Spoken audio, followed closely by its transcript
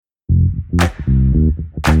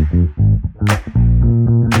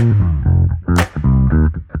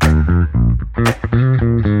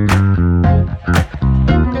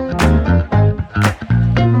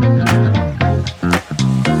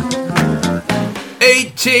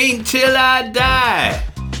Till I die.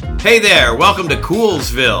 Hey there, welcome to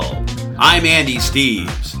Coolsville. I'm Andy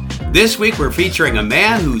Steves. This week we're featuring a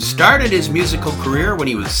man who started his musical career when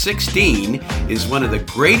he was 16, is one of the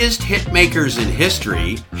greatest hitmakers in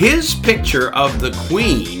history. His picture of the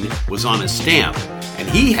Queen was on a stamp, and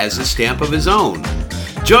he has a stamp of his own.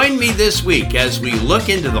 Join me this week as we look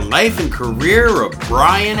into the life and career of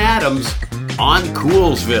Bryan Adams on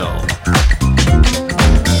Coolsville.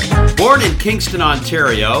 Born in Kingston,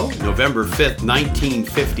 Ontario, November 5th,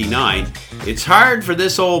 1959, it's hard for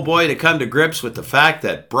this old boy to come to grips with the fact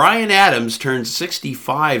that Bryan Adams turned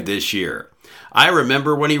 65 this year. I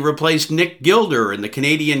remember when he replaced Nick Gilder in the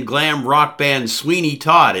Canadian glam rock band Sweeney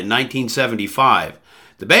Todd in 1975.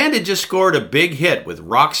 The band had just scored a big hit with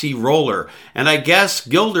Roxy Roller, and I guess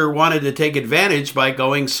Gilder wanted to take advantage by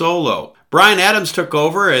going solo. Bryan Adams took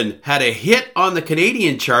over and had a hit on the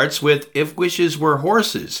Canadian charts with If Wishes Were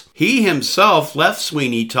Horses. He himself left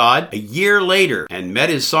Sweeney Todd a year later and met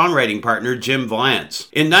his songwriting partner Jim Vallance.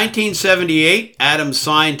 In 1978, Adams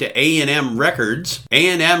signed to A&M Records.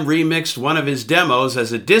 A&M remixed one of his demos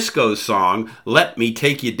as a disco song, Let Me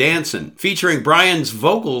Take You Dancin', featuring Bryan's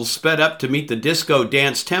vocals sped up to meet the disco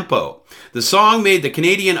dance tempo. The song made the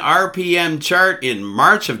Canadian RPM chart in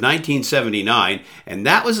March of 1979, and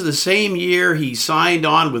that was the same year he signed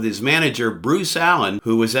on with his manager Bruce Allen,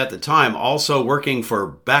 who was at the time also working for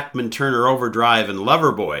Bachman Turner Overdrive and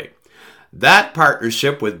Loverboy. That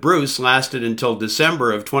partnership with Bruce lasted until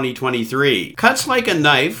December of 2023. Cuts Like a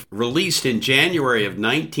Knife, released in January of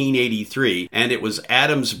 1983, and it was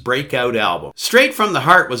Adams' breakout album. Straight from the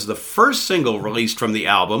Heart was the first single released from the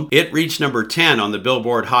album. It reached number 10 on the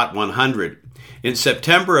Billboard Hot 100. In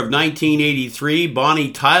September of 1983,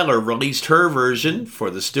 Bonnie Tyler released her version for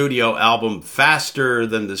the studio album Faster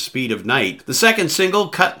Than the Speed of Night. The second single,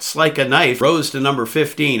 Cuts Like a Knife, rose to number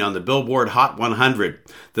 15 on the Billboard Hot 100.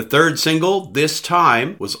 The third single, This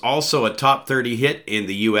Time, was also a top 30 hit in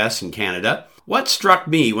the US and Canada. What struck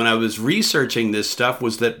me when I was researching this stuff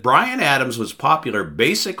was that Bryan Adams was popular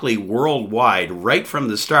basically worldwide right from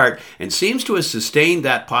the start and seems to have sustained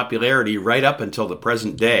that popularity right up until the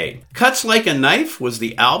present day. Cuts Like a Knife was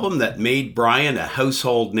the album that made Bryan a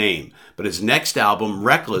household name, but his next album,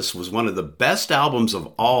 Reckless, was one of the best albums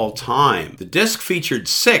of all time. The disc featured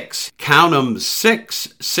count 'em six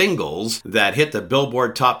singles that hit the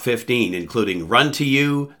Billboard Top 15, including Run to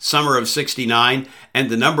You, Summer of '69, and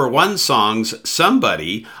the number one songs,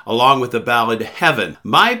 Somebody, along with the ballad Heaven.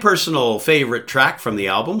 My personal favorite track from the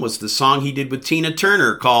album was the song he did with Tina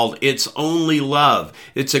Turner called It's Only Love.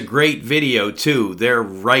 It's a great video too. They're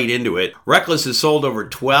right into it. Reckless has sold over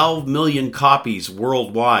 12 million copies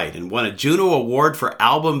worldwide and won a Juno Award for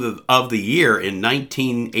Album of the Year in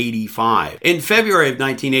 1985. In February of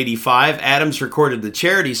 1985, Adams recorded the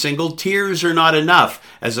charity single Tears Are Not Enough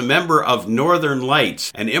as a member of Northern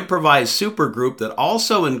Lights, an improvised supergroup that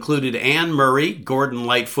also included Anne Murray, Gordon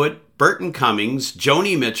Lightfoot, Burton Cummings,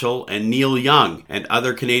 Joni Mitchell, and Neil Young, and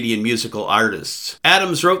other Canadian musical artists.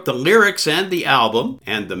 Adams wrote the lyrics and the album,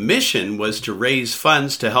 and the mission was to raise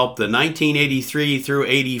funds to help the 1983 through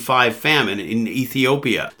 85 famine in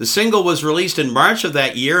Ethiopia. The single was released in March of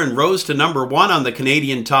that year and rose to number 1 on the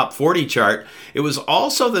Canadian Top 40 chart. It was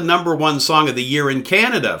also the number 1 song of the year in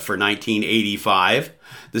Canada for 1985.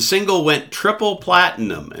 The single went triple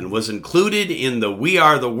platinum and was included in the We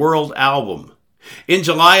Are the World album. In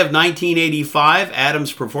July of 1985,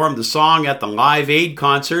 Adams performed the song at the Live Aid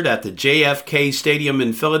concert at the JFK Stadium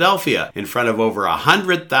in Philadelphia in front of over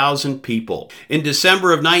 100,000 people. In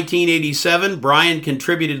December of 1987, Bryan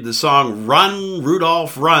contributed the song Run,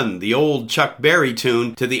 Rudolph, Run, the old Chuck Berry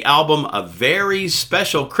tune, to the album A Very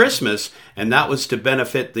Special Christmas, and that was to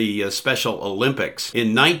benefit the Special Olympics.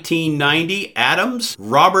 In 1990, Adams,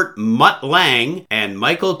 Robert Mutt Lang, and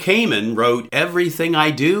Michael Kamen wrote Everything I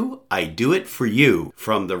Do It For You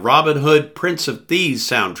from the Robin Hood Prince of Thieves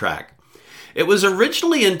soundtrack. It was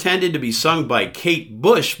originally intended to be sung by Kate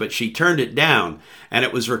Bush, but she turned it down, and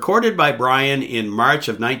it was recorded by Bryan in March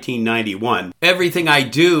of 1991. Everything I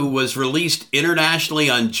Do was released internationally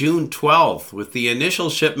on June 12th, with the initial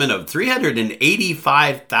shipment of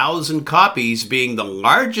 385,000 copies being the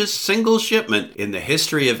largest single shipment in the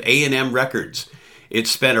history of A&M Records. It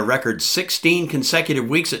spent a record 16 consecutive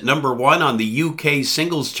weeks at number 1 on the UK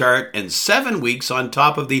singles chart and 7 weeks on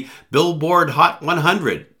top of the Billboard Hot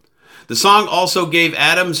 100. The song also gave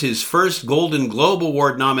Adams his first Golden Globe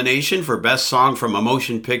Award nomination for Best Song from a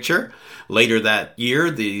Motion Picture. Later that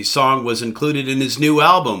year, the song was included in his new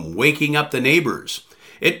album, Waking Up the Neighbors.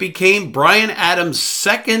 It became Bryan Adams'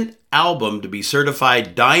 second album to be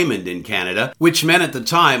certified diamond in Canada, which meant at the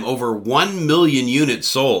time over 1 million units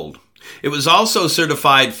sold. It was also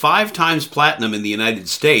certified 5 times platinum in the United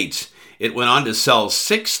States. It went on to sell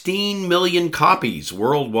 16 million copies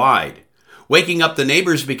worldwide. Waking Up the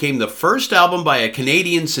Neighbors became the first album by a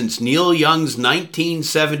Canadian since Neil Young's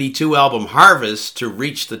 1972 album Harvest to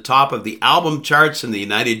reach the top of the album charts in the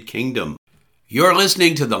United Kingdom. You're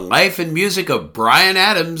listening to the life and music of Bryan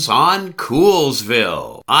Adams on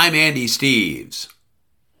Coolsville. I'm Andy Steves.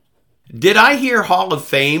 Did I hear Hall of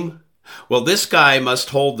Fame? Well, this guy must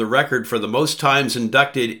hold the record for the most times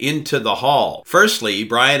inducted into the Hall. Firstly,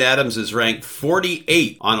 Bryan Adams is ranked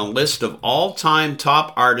 48 on a list of all-time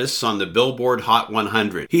top artists on the Billboard Hot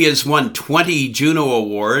 100. He has won 20 Juno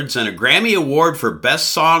Awards and a Grammy Award for Best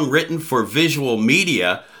Song Written for Visual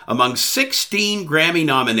Media, among 16 Grammy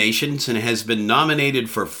nominations, and has been nominated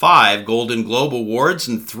for 5 Golden Globe Awards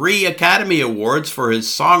and 3 Academy Awards for his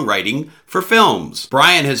songwriting for films.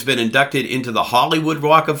 Bryan has been inducted into the Hollywood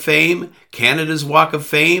Walk of Fame, Canada's Walk of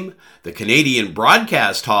Fame, the Canadian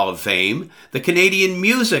Broadcast Hall of Fame, the Canadian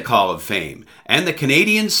Music Hall of Fame, and the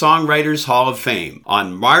Canadian Songwriters Hall of Fame.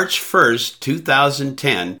 On March 1st,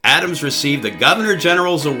 2010, Adams received the Governor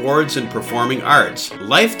General's Awards in Performing Arts,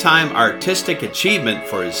 Lifetime Artistic Achievement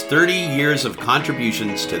for his 30 years of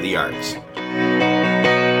contributions to the arts.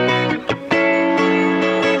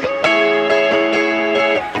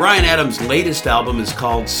 Bryan Adams' latest album is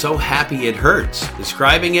called So Happy It Hurts,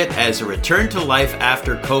 describing it as a return to life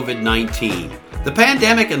after COVID-19. The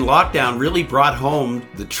pandemic and lockdown really brought home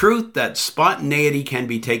the truth that spontaneity can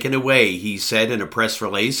be taken away, he said in a press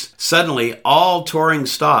release. Suddenly, all touring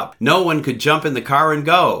stopped. No one could jump in the car and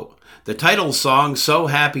go. The title song, So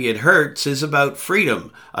Happy It Hurts, is about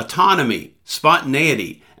freedom, autonomy,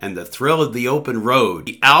 spontaneity, and the thrill of the open road.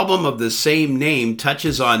 The album of the same name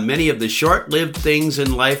touches on many of the short-lived things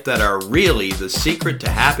in life that are really the secret to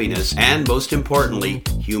happiness and, most importantly,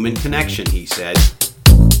 human connection, he said.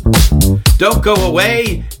 Don't go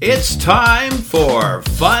away, it's time for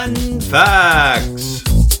Fun Facts.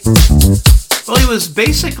 Well, he was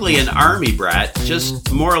basically an army brat,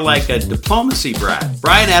 just more like a diplomacy brat.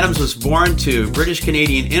 Bryan Adams was born to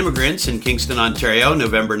British-Canadian immigrants in Kingston, Ontario,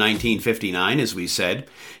 November 1959, as we said.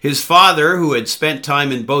 His father, who had spent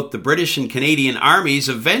time in both the British and Canadian armies,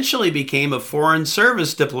 eventually became a foreign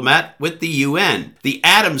service diplomat with the UN. The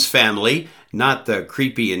Adams family, not the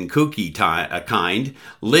creepy and kooky kind,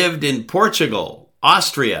 lived in Portugal,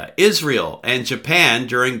 Austria, Israel, and Japan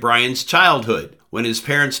during Bryan's childhood. When his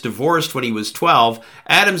parents divorced when he was 12,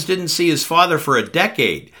 Adams didn't see his father for a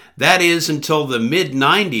decade. That is, until the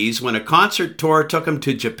mid-90s, when a concert tour took him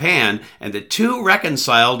to Japan and the two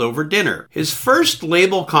reconciled over dinner. His first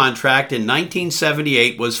label contract in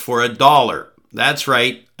 1978 was for $1. That's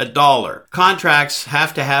right, $1. Contracts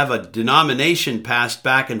have to have a denomination passed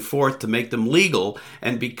back and forth to make them legal,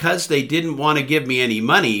 and because they didn't want to give me any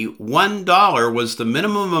money, $1 was the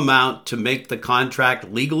minimum amount to make the contract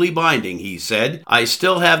legally binding, he said. I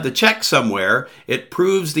still have the check somewhere. It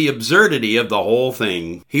proves the absurdity of the whole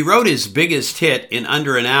thing. He wrote his biggest hit in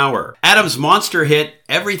under an hour. Adams' monster hit,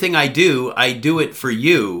 Everything I Do It For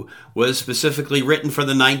You, was specifically written for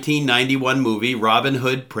the 1991 movie Robin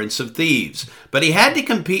Hood, Prince of Thieves. But he had to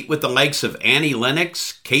compete with the likes of Annie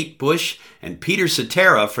Lennox, Kate Bush, and Peter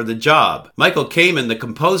Cetera for the job. Michael Kamen, the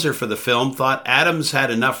composer for the film, thought Adams had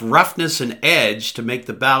enough roughness and edge to make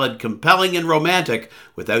the ballad compelling and romantic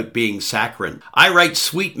without being saccharine. I write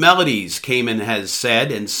sweet melodies, Kamen has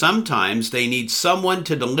said, and sometimes they need someone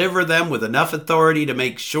to deliver them with enough authority to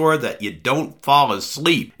make sure that you don't fall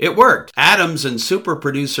asleep. It worked. Adams and super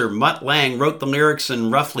producer Mutt Lange wrote the lyrics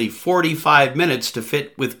in roughly 45 minutes to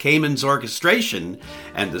fit with Kamen's orchestration,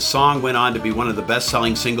 and the song went on to be one of the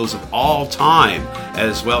best-selling singles of all time,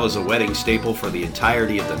 as well as a wedding staple for the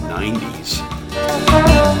entirety of the 90s.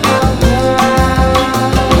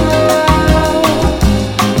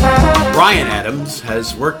 Bryan Adams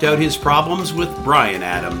has worked out his problems with Bryan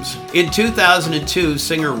Adams. In 2002,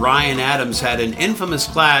 singer Bryan Adams had an infamous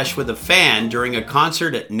clash with a fan during a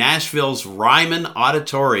concert at Nashville's Ryman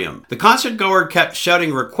Auditorium. The concertgoer kept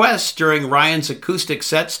shouting requests during Ryan's acoustic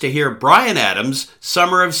sets to hear Bryan Adams'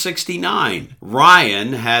 Summer of '69.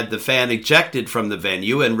 Ryan had the fan ejected from the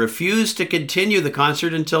venue and refused to continue the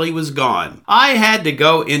concert until he was gone. I had to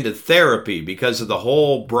go into therapy because of the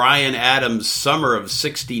whole Bryan Adams Summer of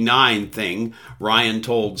 '69 thing, Ryan Ryan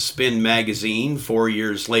told Spin magazine 4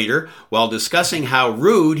 years later while discussing how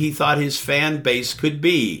rude he thought his fan base could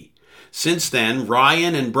be. Since then,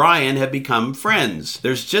 Ryan and Bryan have become friends.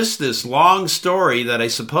 There's just this long story that I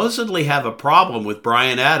supposedly have a problem with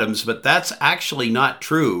Bryan Adams, but that's actually not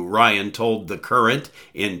true, Ryan told The Current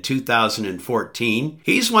in 2014.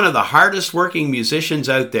 He's one of the hardest working musicians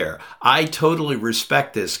out there. I totally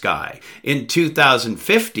respect this guy. In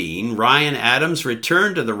 2015, Bryan Adams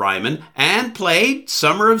returned to the Ryman and played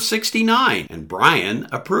Summer of '69, and Bryan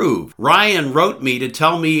approved. Ryan wrote me to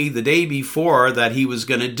tell me the day before that he was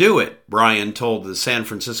going to do it, Bryan told the San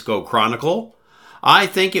Francisco Chronicle. I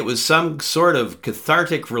think it was some sort of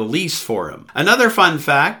cathartic release for him. Another fun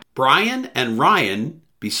fact, Bryan and Ryan,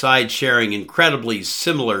 besides sharing incredibly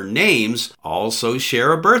similar names, also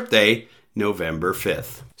share a birthday, November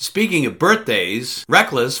 5th. Speaking of birthdays,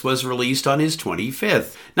 Reckless was released on his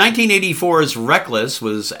 25th. 1984's Reckless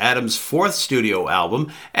was Adams' fourth studio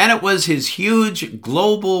album, and it was his huge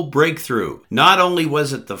global breakthrough. Not only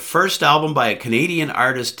was it the first album by a Canadian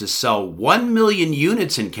artist to sell 1 million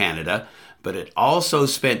units in Canada, but it also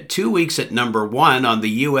spent 2 weeks at number 1 on the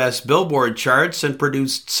U.S. Billboard charts and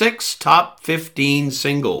produced 6 top 15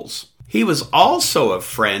 singles. He was also a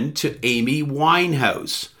friend to Amy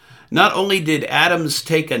Winehouse. Not only did Adams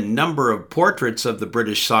take a number of portraits of the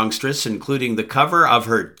British songstress, including the cover of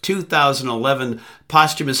her 2011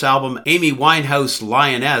 posthumous album Amy Winehouse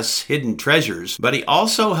Lioness Hidden Treasures, but he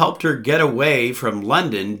also helped her get away from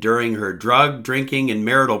London during her drug, drinking, and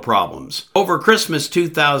marital problems. Over Christmas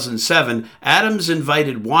 2007, Adams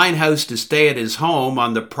invited Winehouse to stay at his home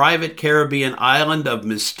on the private Caribbean island of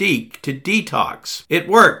Mystique to detox. It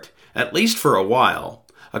worked, at least for a while.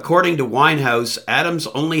 According to Winehouse, Adams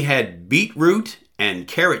only had beetroot and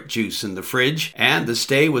carrot juice in the fridge, and the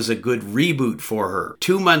stay was a good reboot for her.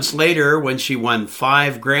 2 months later, when she won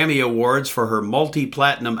 5 Grammy Awards for her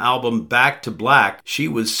multi-platinum album Back to Black, she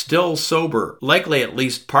was still sober, likely at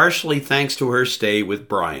least partially thanks to her stay with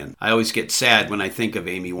Bryan. I always get sad when I think of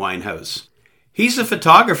Amy Winehouse. He's a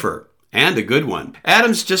photographer, and a good one.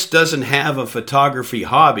 Adams just doesn't have a photography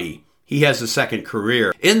hobby. He has a second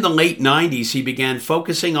career. In the late 90s, he began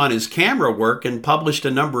focusing on his camera work and published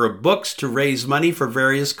a number of books to raise money for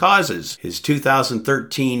various causes. His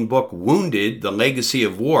 2013 book, Wounded, The Legacy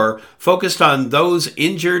of War, focused on those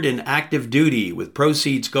injured in active duty, with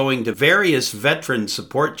proceeds going to various veteran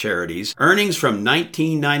support charities. Earnings from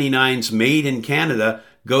 1999's Made in Canada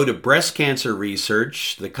go to breast cancer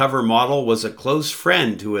research. The cover model was a close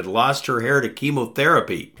friend who had lost her hair to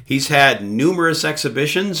chemotherapy. He's had numerous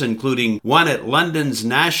exhibitions, including one at London's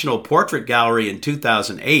National Portrait Gallery in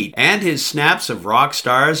 2008, and his snaps of rock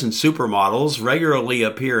stars and supermodels regularly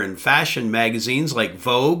appear in fashion magazines like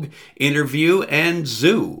Vogue, Interview, and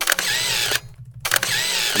Zoo.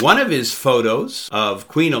 One of his photos of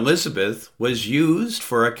Queen Elizabeth was used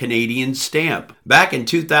for a Canadian stamp. Back in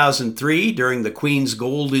 2003, during the Queen's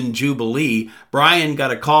Golden Jubilee, Bryan got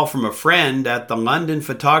a call from a friend at the London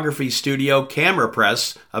photography studio Camera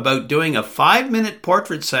Press about doing a 5-minute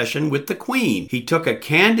portrait session with the Queen. He took a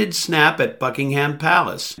candid snap at Buckingham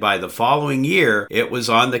Palace. By the following year, it was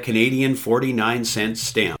on the Canadian 49-cent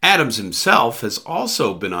stamp. Adams himself has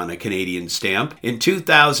also been on a Canadian stamp. In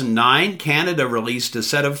 2009, Canada released a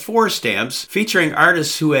set of 4 stamps featuring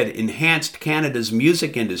artists who had enhanced Canada's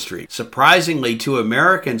music industry. Surprisingly to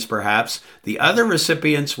Americans, perhaps, the other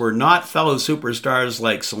recipients were not fellow superstars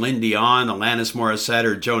like Celine Dion, Alanis Morissette,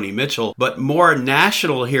 or Joni Mitchell, but more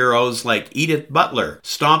national heroes like Edith Butler,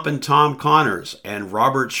 Stompin' Tom Connors, and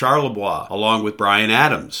Robert Charlebois, along with Bryan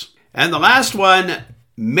Adams. And the last one,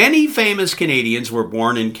 many famous Canadians were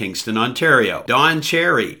born in Kingston, Ontario. Don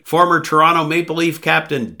Cherry, former Toronto Maple Leaf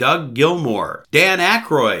captain Doug Gilmour, Dan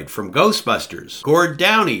Aykroyd from Ghostbusters, Gord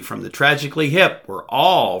Downie from the Tragically Hip were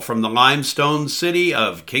all from the limestone city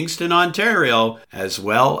of Kingston, Ontario, as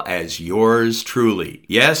well as yours truly.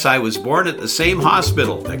 Yes, I was born at the same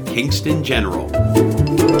hospital, the Kingston General.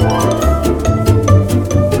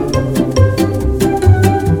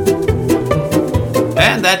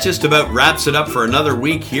 And that just about wraps it up for another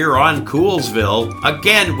week here on Coolsville.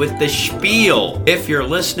 Again, with the spiel. If you're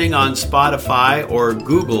listening on Spotify or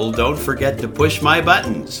Google, don't forget to push my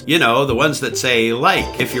buttons. You know, the ones that say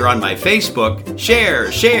like. If you're on my Facebook,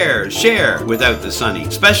 share, share, share without the sunny.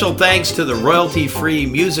 Special thanks to the royalty-free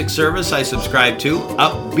music service I subscribe to,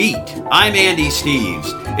 Upbeat. I'm Andy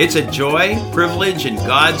Steves. It's a joy, privilege, and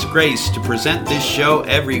God's grace to present this show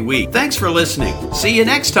every week. Thanks for listening. See you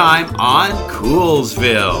next time on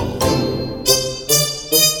Coolsville.